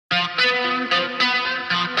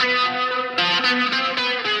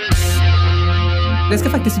Jag ska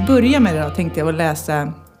faktiskt börja med det då, tänkte jag, att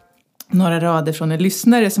läsa några rader från en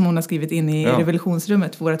lyssnare som hon har skrivit in i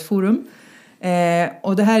Revolutionsrummet, vårt forum.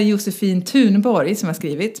 Och det här är Josefin Thunborg som har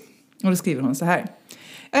skrivit. Och då skriver hon så här: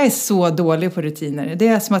 jag är så dålig på rutiner. Det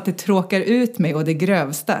är som att det tråkar ut mig och det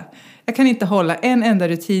grövsta. Jag kan inte hålla en enda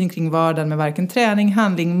rutin kring vardagen med varken träning,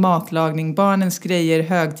 handling, matlagning, barnens grejer,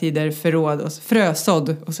 högtider, förråd och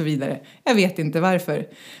frösådd och så vidare. Jag vet inte varför.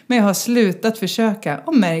 Men jag har slutat försöka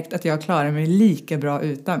och märkt att jag klarar mig lika bra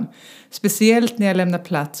utan. Speciellt när jag lämnar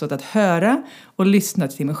plats åt att höra och lyssna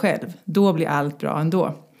till mig själv. Då blir allt bra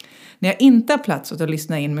ändå. När jag inte har plats åt att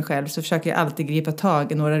lyssna in mig själv så försöker jag alltid gripa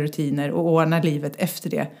tag i några rutiner och ordna livet efter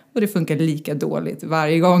det. Och det funkar lika dåligt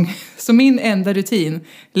varje gång. Så min enda rutin,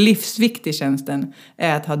 livsviktig känns den,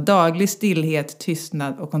 är att ha daglig stillhet,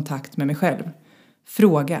 tystnad och kontakt med mig själv.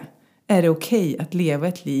 Fråga: är det okej att leva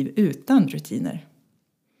ett liv utan rutiner?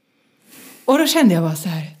 Och då kände jag bara så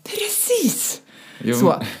här: precis!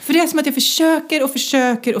 Så. För det är som att jag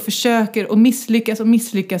försöker och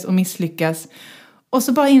misslyckas. Och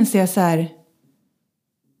så bara inser jag så här: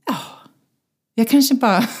 ja, jag kanske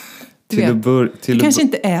bara, det kanske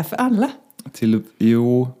inte är för alla.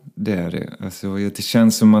 Jo, det är det. Alltså, det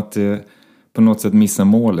känns som att det på något sätt missar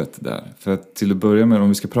målet där. För att till att börja med, om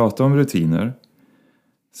vi ska prata om rutiner,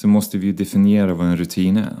 så måste vi ju definiera vad en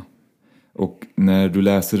rutin är. Och när du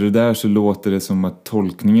läser det där så låter det som att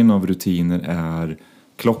tolkningen av rutiner är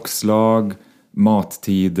klockslag,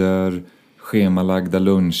 mattider, schemalagda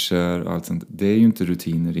luncher och allt sånt. Det är ju inte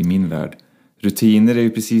rutiner i min värld. Rutiner är ju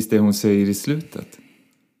precis det hon säger i slutet.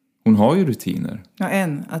 Hon har ju rutiner. Ja,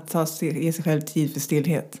 att ge sig själv tid för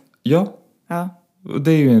stillhet. Ja. Och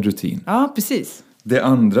det är ju en rutin. Ja, precis. Det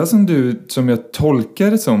andra som jag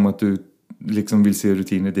tolkar det som att du liksom vill se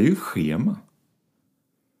rutiner, det är ju schema.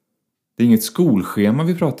 Det är inget skolschema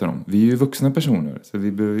vi pratar om. Vi är ju vuxna personer, så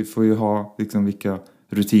vi får ju ha liksom vilka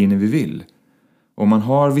rutiner vi vill. Om man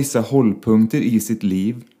har vissa hållpunkter i sitt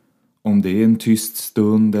liv, om det är en tyst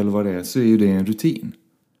stund eller vad det är, så är ju det en rutin.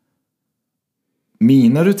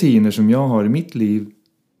 Mina rutiner som jag har i mitt liv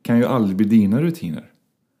kan ju aldrig bli dina rutiner.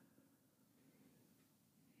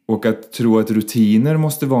 Och att tro att rutiner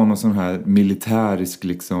måste vara någon sån här militärisk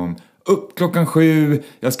liksom, upp 7:00,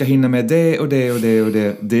 jag ska hinna med det och det och det och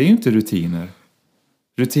det. Det är ju inte rutiner.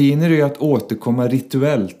 Rutiner är ju att återkomma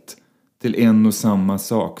rituellt till en och samma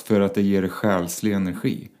sak för att det ger själslig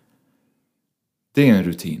energi. Det är en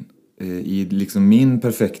rutin. I liksom min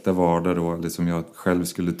perfekta vardag då, eller som jag själv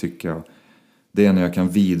skulle tycka, det är när jag kan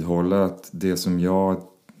vidhålla att det som jag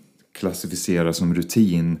klassificerar som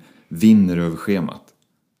rutin vinner över schemat.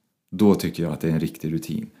 Då tycker jag att det är en riktig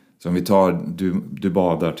rutin. Så om vi tar, du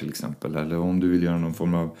badar till exempel, eller om du vill göra någon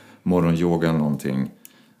form av morgonyoga eller någonting.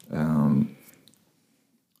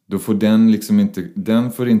 Då får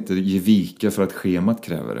den får inte ge vika för att schemat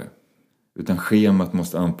kräver det. Utan schemat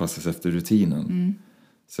måste anpassas efter rutinen. Mm.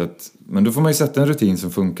 Så att, men då får man ju sätta en rutin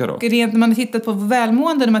som funkar då. Rent när man har tittat på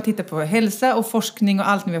välmående, när man tittar på hälsa och forskning och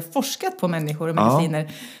allt när vi har forskat på människor och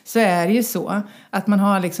mediciner. Så är det ju så att man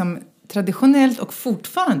har liksom traditionellt och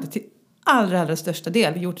fortfarande till allra största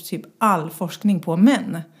del gjort typ all forskning på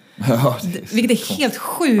män. Ja, vilket är helt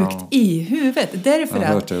sjukt i huvudet. Därför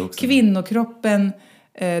att kvinnokroppen,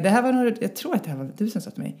 det här var nog, jag tror att det här var du som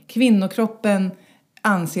sa till mig. Kvinnokroppen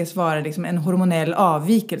anses vara liksom en hormonell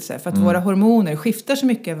avvikelse. För att våra hormoner skiftar så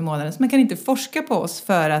mycket över månaden. Så man kan inte forska på oss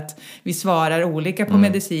för att vi svarar olika på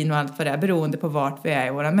medicin och allt vad det är. Beroende på vart vi är i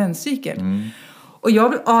våra menscykel. Och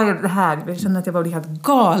jag känner att jag bara blir helt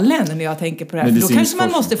galen när jag tänker på det här. För då kanske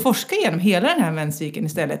man måste forska igenom hela den här menscykeln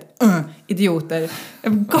istället. Idioter.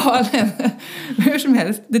 Jag är galen. Hur som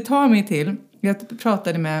helst, det tar mig till. Jag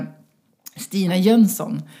pratade med Stina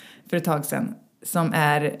Jönsson för ett tag sedan. Som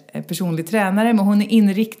är personlig tränare, men hon är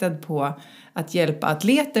inriktad på att hjälpa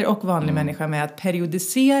atleter och vanliga människor med att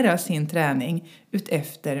periodisera sin träning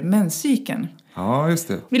utefter menscykeln. Ja, just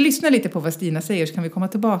det. Vi lyssnar lite på vad Stina säger så kan vi komma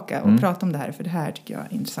tillbaka och prata om det här, för det här tycker jag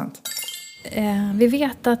är intressant. Vi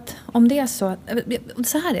vet att om det är så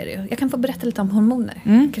här är det ju. Jag kan få berätta lite om hormoner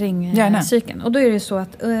kring cykeln. Och då är det så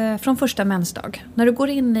att från första mensdag, när du går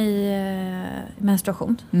in i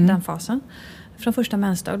menstruation, den fasen, från första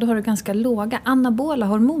mensdag, då har du ganska låga anabola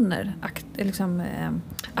hormoner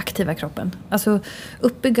aktiva i kroppen. Alltså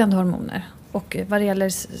uppbyggande hormoner. Och vad det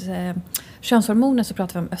gäller könshormoner så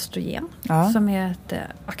pratar vi om östrogen. Som är ett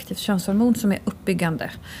aktivt könshormon som är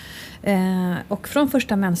uppbyggande. Och från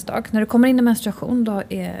första mensdag, när du kommer in i menstruation, då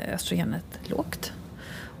är östrogenet lågt.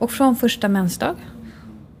 Och från första mensdag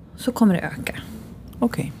så kommer det öka.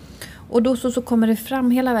 Okej. Och då så kommer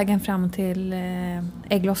det hela vägen fram till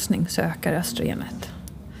ägglossning så ökar östrogenet.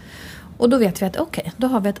 Och då vet vi att då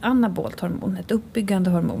har vi ett anabolt hormon, ett uppbyggande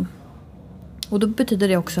hormon. Och då betyder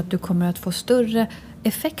det också att du kommer att få större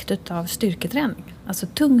effekt av styrketräning. Alltså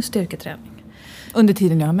tung styrketräning. Under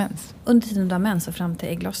tiden du har mens? Under tiden du har mens och fram till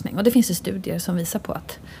ägglossning. Och det finns studier som visar på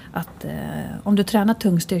att om du tränar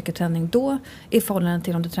tung styrketräning då i förhållande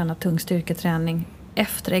till om du tränar tung styrketräning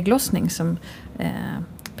efter ägglossning som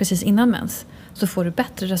precis innan mens, så får du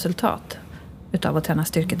bättre resultat utav att träna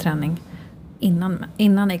styrketräning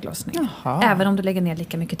innan ägglossning. Jaha. Även om du lägger ner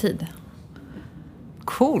lika mycket tid.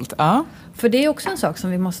 Coolt, ja. För det är också en sak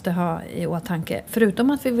som vi måste ha i åtanke.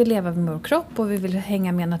 Förutom att vi vill leva med vår kropp och vi vill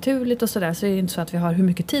hänga mer naturligt och sådär, så är det inte så att vi har hur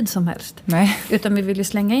mycket tid som helst. Nej. Utan vi vill ju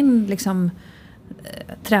slänga in liksom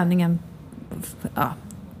träningen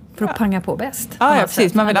för att panga på bäst. Ja,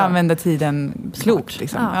 precis. Man vill använda tiden klokt.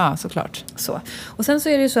 Liksom. Ja, såklart. Så. Och sen så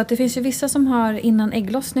är det ju så att det finns ju vissa som har innan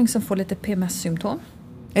ägglossning som får lite PMS-symptom.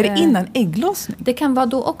 Är det innan ägglossning? Det kan vara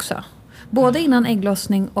då också. Både innan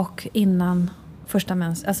ägglossning och innan första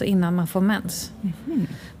mens, alltså innan man får mens. Mm-hmm.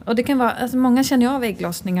 Och det kan vara, alltså många känner ju av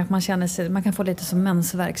ägglossning att man kan få lite som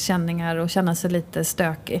mensvärkskänningar och känna sig lite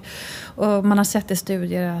stökig. Och man har sett i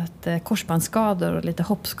studier att korsbandsskador och lite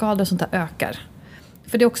hoppskador och sånt där ökar.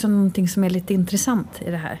 För det är också någonting som är lite intressant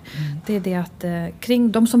i det här. Det är det att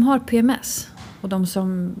kring de som har PMS och de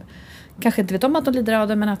som kanske inte vet om att de lider av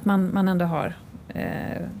det, men att man ändå har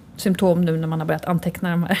symptom nu när man har börjat anteckna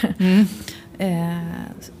de här.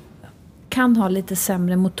 Kan ha lite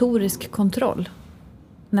sämre motorisk kontroll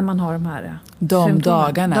när man har de här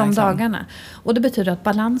dagarna. Och det betyder att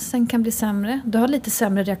balansen kan bli sämre. Du har lite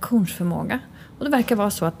sämre reaktionsförmåga. Och det verkar vara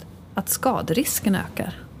så att skaderisken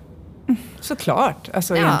ökar. Såklart,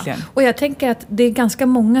 alltså egentligen. Och jag tänker att det är ganska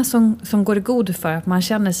många som går i god för att man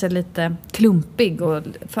känner sig lite klumpig och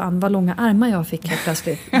fan vad långa armar jag fick helt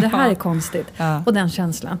plötsligt. Det här är konstigt. Och den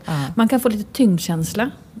känslan. Man kan få lite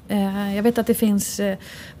tyngdkänsla. Jag vet att det finns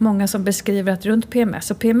många som beskriver att runt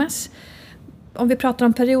PMS. Och PMS, om vi pratar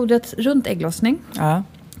om periodet runt ägglossning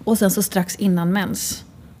och sen så strax innan mens.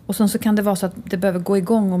 Och sen så kan det vara så att det behöver gå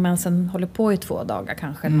igång och mensen håller på i 2 dagar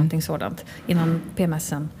kanske. Eller någonting sådant innan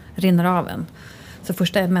PMSen rinner av en. Så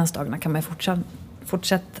första mensdagarna kan man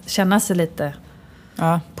fortsätta känna sig lite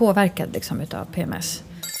påverkad liksom, utav PMS.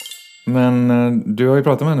 Men du har ju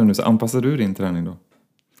pratat med henne nu, så anpassar du din träning då?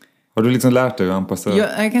 Har du liksom lärt dig att anpassa?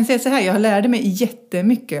 Jag kan säga så här, jag lärde mig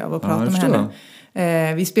jättemycket av att prata med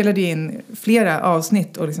henne. Vi spelade in flera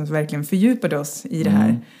avsnitt och liksom verkligen fördjupade oss i det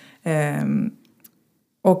här.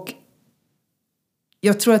 Och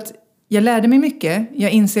jag tror att jag lärde mig mycket.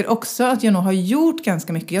 Jag inser också att jag nog har gjort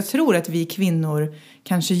ganska mycket. Jag tror att vi kvinnor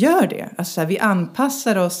kanske gör det. Alltså vi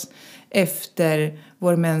anpassar oss efter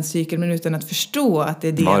vår menscykel, men utan att förstå att det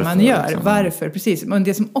är det man gör. Liksom. Varför, precis. Men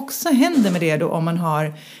det som också händer med det då, om man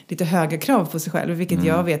har lite höga krav på sig själv, vilket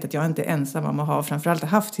jag vet att jag inte är ensam om att ha, framförallt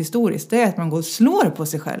haft historiskt, det är att man går och slår på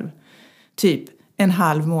sig själv. Typ en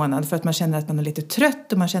halv månad för att man känner att man är lite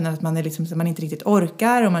trött och man känner att man är liksom, man inte riktigt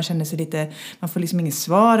orkar och man känner sig lite, man får liksom inget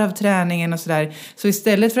svar av träningen och sådär. Så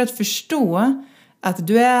istället för att förstå att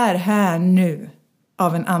du är här nu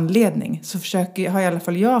av en anledning, så har i alla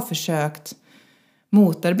fall jag försökt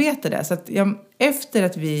motarbeta det. Så att efter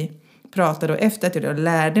att vi pratade och efter att jag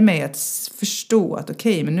lärde mig att förstå att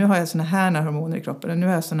okej, men nu har jag såna här hormoner i kroppen och nu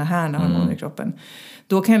har jag såna här hormoner i kroppen.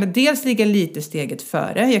 Då kan jag dels ligga lite steget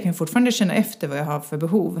före. Jag kan fortfarande känna efter vad jag har för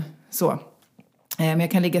behov. Så. Men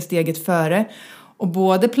jag kan ligga steget före och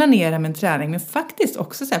både planera min träning, men faktiskt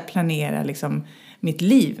också så här planera liksom mitt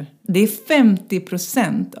liv. Det är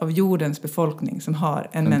 50% av jordens befolkning som har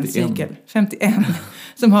en menscykel. 51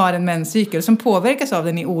 som har en menscykel som påverkas av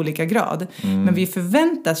den i olika grad. Men vi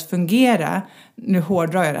förväntas fungera, nu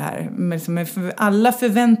hårdrar jag det här, men alla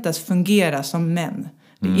förväntas fungera som män.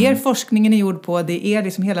 Det är forskningen är gjord på, det är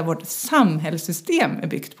liksom hela vårt samhällssystem är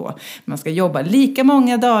byggt på. Man ska jobba lika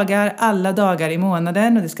många dagar, alla dagar i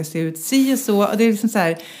månaden, och det ska se ut si och så. Och det är liksom så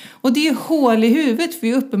här, och det är hål i huvudet, för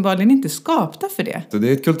vi är uppenbarligen inte skapta för det. Så det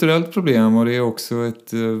är ett kulturellt problem och det är också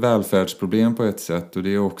ett välfärdsproblem på ett sätt. Och det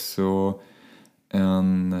är också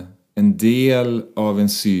en del av en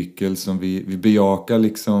cykel som vi bejakar,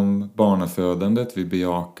 liksom barnafödandet, vi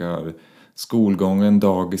bejakar skolgången,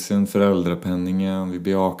 dagisen, föräldrapenningen. Vi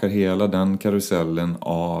bejakar hela den karusellen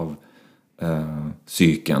av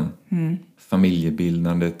cykeln.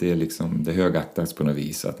 Familjebildandet, det är liksom, det högaktas på något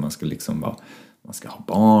vis. Att man ska liksom man ska ha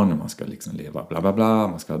barn och man ska liksom leva bla bla bla.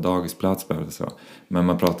 Man ska ha dagisplats, bla bla så. Men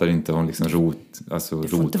man pratar inte om liksom du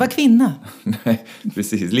får inte vara kvinna. Nej,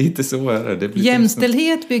 precis. Lite så är det.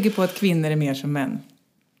 Jämställdhet bygger på att kvinnor är mer som män.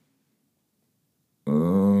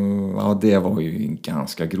 Ja, det var ju en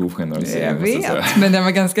ganska grov generalisering. Jag vet, men den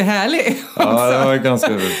var ganska härlig också. Ja, det var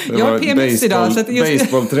ganska roligt. Jag har PMS idag. Så att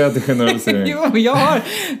baseballträd till generalisering. Jo,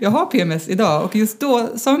 jag har PMS idag. Och just då,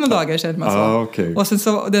 sådana dagar känner man så. Okay. Och sen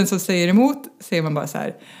så, den som säger emot, säger man bara så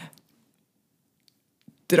här.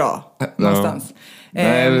 Dra någonstans.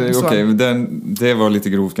 Nej, okej. Det var lite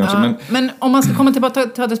grovt kanske. Ja, men om man ska komma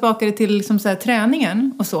ta tillbaka det till liksom så här,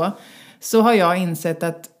 träningen och så har jag insett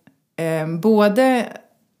att både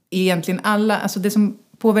egentligen alla, alltså det som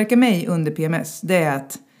påverkar mig under PMS, det är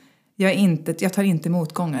att jag tar inte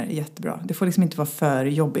motgångar jättebra. Det får liksom inte vara för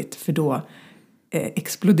jobbigt, för då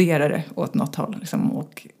exploderar det åt något håll. Liksom,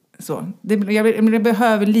 och så. Jag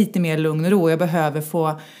behöver lite mer lugn och ro. Jag behöver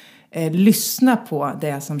få lyssna på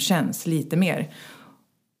det som känns lite mer.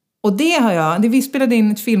 Och vi spelade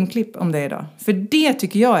in ett filmklipp om det idag. För det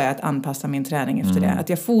tycker jag är att anpassa min träning efter det. Att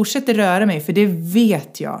jag fortsätter röra mig, för det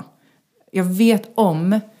vet jag. Jag vet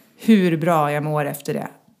om hur bra jag mår efter det.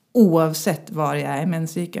 Oavsett var jag är i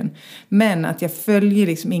menscykeln. Men att jag följer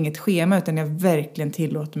liksom inget schema, utan jag verkligen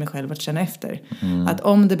tillåter mig själv att känna efter. Att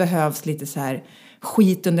om det behövs lite så här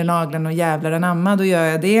skit under naglarna och jävlar anamma, då gör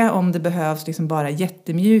jag det. Om det behövs liksom bara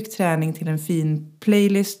jättemjuk träning till en fin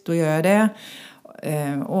playlist, då gör jag det.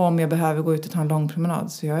 Och om jag behöver gå ut och ta en lång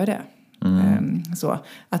promenad, så gör jag det. Så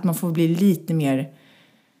att man får bli lite mer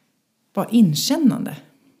bara inkännande.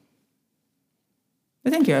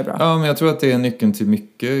 Det tänker jag är bra. Ja, men jag tror att det är nyckeln till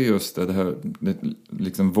mycket, just det här,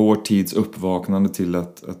 liksom vår tids uppvaknande till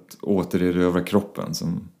att återerövra kroppen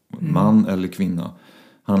som man eller kvinna.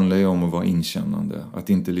 Handlar ju om att vara inkännande. Att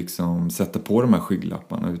inte liksom sätta på de här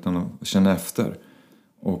skygglapparna, utan att känna efter.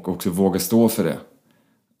 Och också våga stå för det.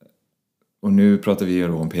 Och nu pratar vi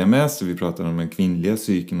om PMS och vi pratar om den kvinnliga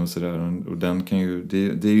psyken och sådär. Och den kan ju,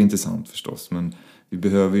 det är ju intressant förstås. Men vi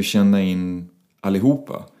behöver ju känna in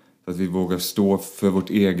allihopa. Så att vi vågar stå för vårt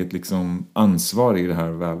eget liksom ansvar i det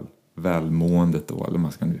här välmåendet då. Eller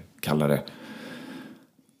man ska nu kalla det.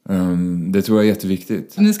 Det tror jag är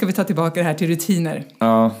jätteviktigt. Nu ska vi ta tillbaka det här till rutiner.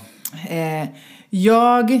 Ja.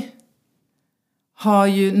 Jag har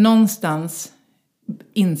ju någonstans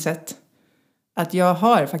insett att jag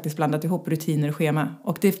har faktiskt blandat ihop rutiner och schema.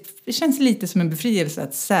 Och det känns lite som en befrielse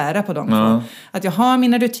att sära på dem. Ja. Att jag har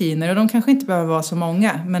mina rutiner, och de kanske inte behöver vara så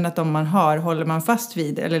många. Men att de man har håller man fast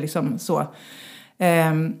vid. Eller liksom så.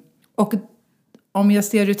 Och om jag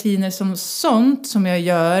ser rutiner som sånt som jag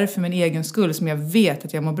gör för min egen skull, som jag vet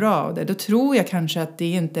att jag mår bra av det, då tror jag kanske att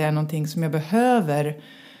det inte är någonting som jag behöver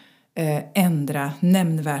ändra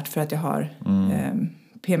nämnvärt för att jag har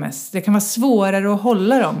PMS. Det kan vara svårare att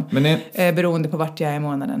hålla dem beroende på vart jag är i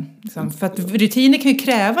månaden. Liksom. För att rutiner kan ju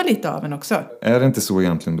kräva lite av en också. Är det inte så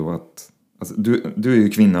egentligen då att alltså, du är ju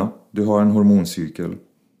kvinna, du har en hormoncykel.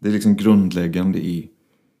 Det är liksom grundläggande i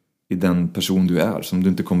den person du är, som du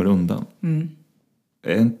inte kommer undan.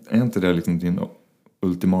 Är inte det liksom din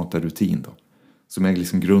ultimata rutin då? Som är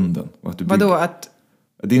liksom grunden. Och att du vadå? Att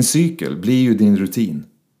din cykel blir ju din rutin.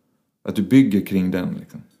 Att du bygger kring den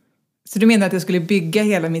liksom. Så du menar att jag skulle bygga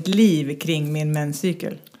hela mitt liv kring min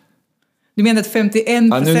menscykel? Du menar att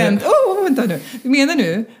 51%... vänta nu. Du menar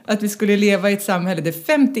nu att vi skulle leva i ett samhälle där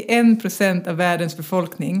 51% av världens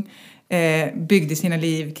befolkning byggde sina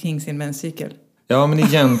liv kring sin menscykel? Ja, men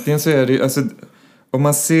egentligen så är det ju... Alltså, om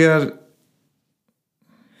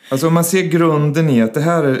man ser grunden i att det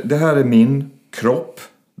här är min kropp.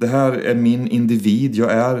 Det här är min individ.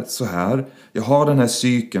 Jag är så här. Jag har den här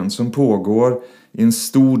cykeln som pågår i en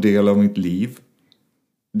stor del av mitt liv.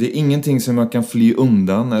 Det är ingenting som jag kan fly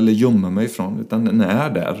undan eller gömma mig ifrån, utan den är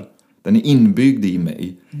där. Den är inbyggd i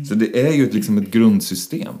mig. Så det är ju liksom ett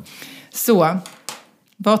grundsystem. Så,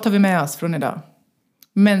 vad tar vi med oss från idag?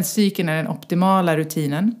 Menscykeln är den optimala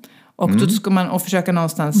rutinen. Och då ska man försöka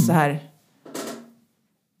någonstans så här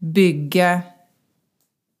bygga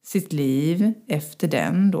sitt liv efter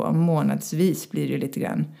den då. Månadsvis blir det lite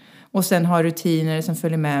grann. Och sen ha rutiner som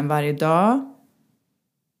följer med en varje dag.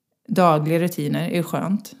 Dagliga rutiner är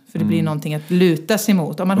skönt. För det blir någonting att luta sig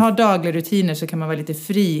mot. Om man har dagliga rutiner så kan man vara lite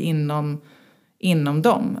fri inom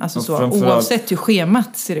dem. Alltså så, oavsett hur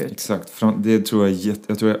schemat ser ut. Exakt. Det tror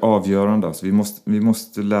jag är avgörande. Alltså vi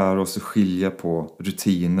måste lära oss att skilja på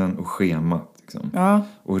rutinen och schemat. Liksom. Ja.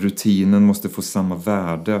 Och rutinen måste få samma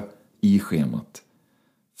värde i schemat.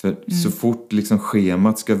 För så fort liksom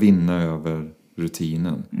schemat ska vinna över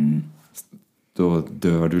rutinen, då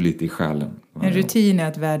dör du lite i själen. En rutin är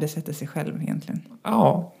att värdesätta sig själv egentligen.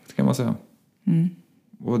 Ja, det kan man säga.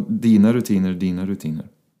 Och dina rutiner.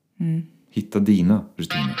 Hitta dina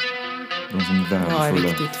rutiner. De som är värdefulla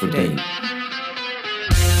för dig.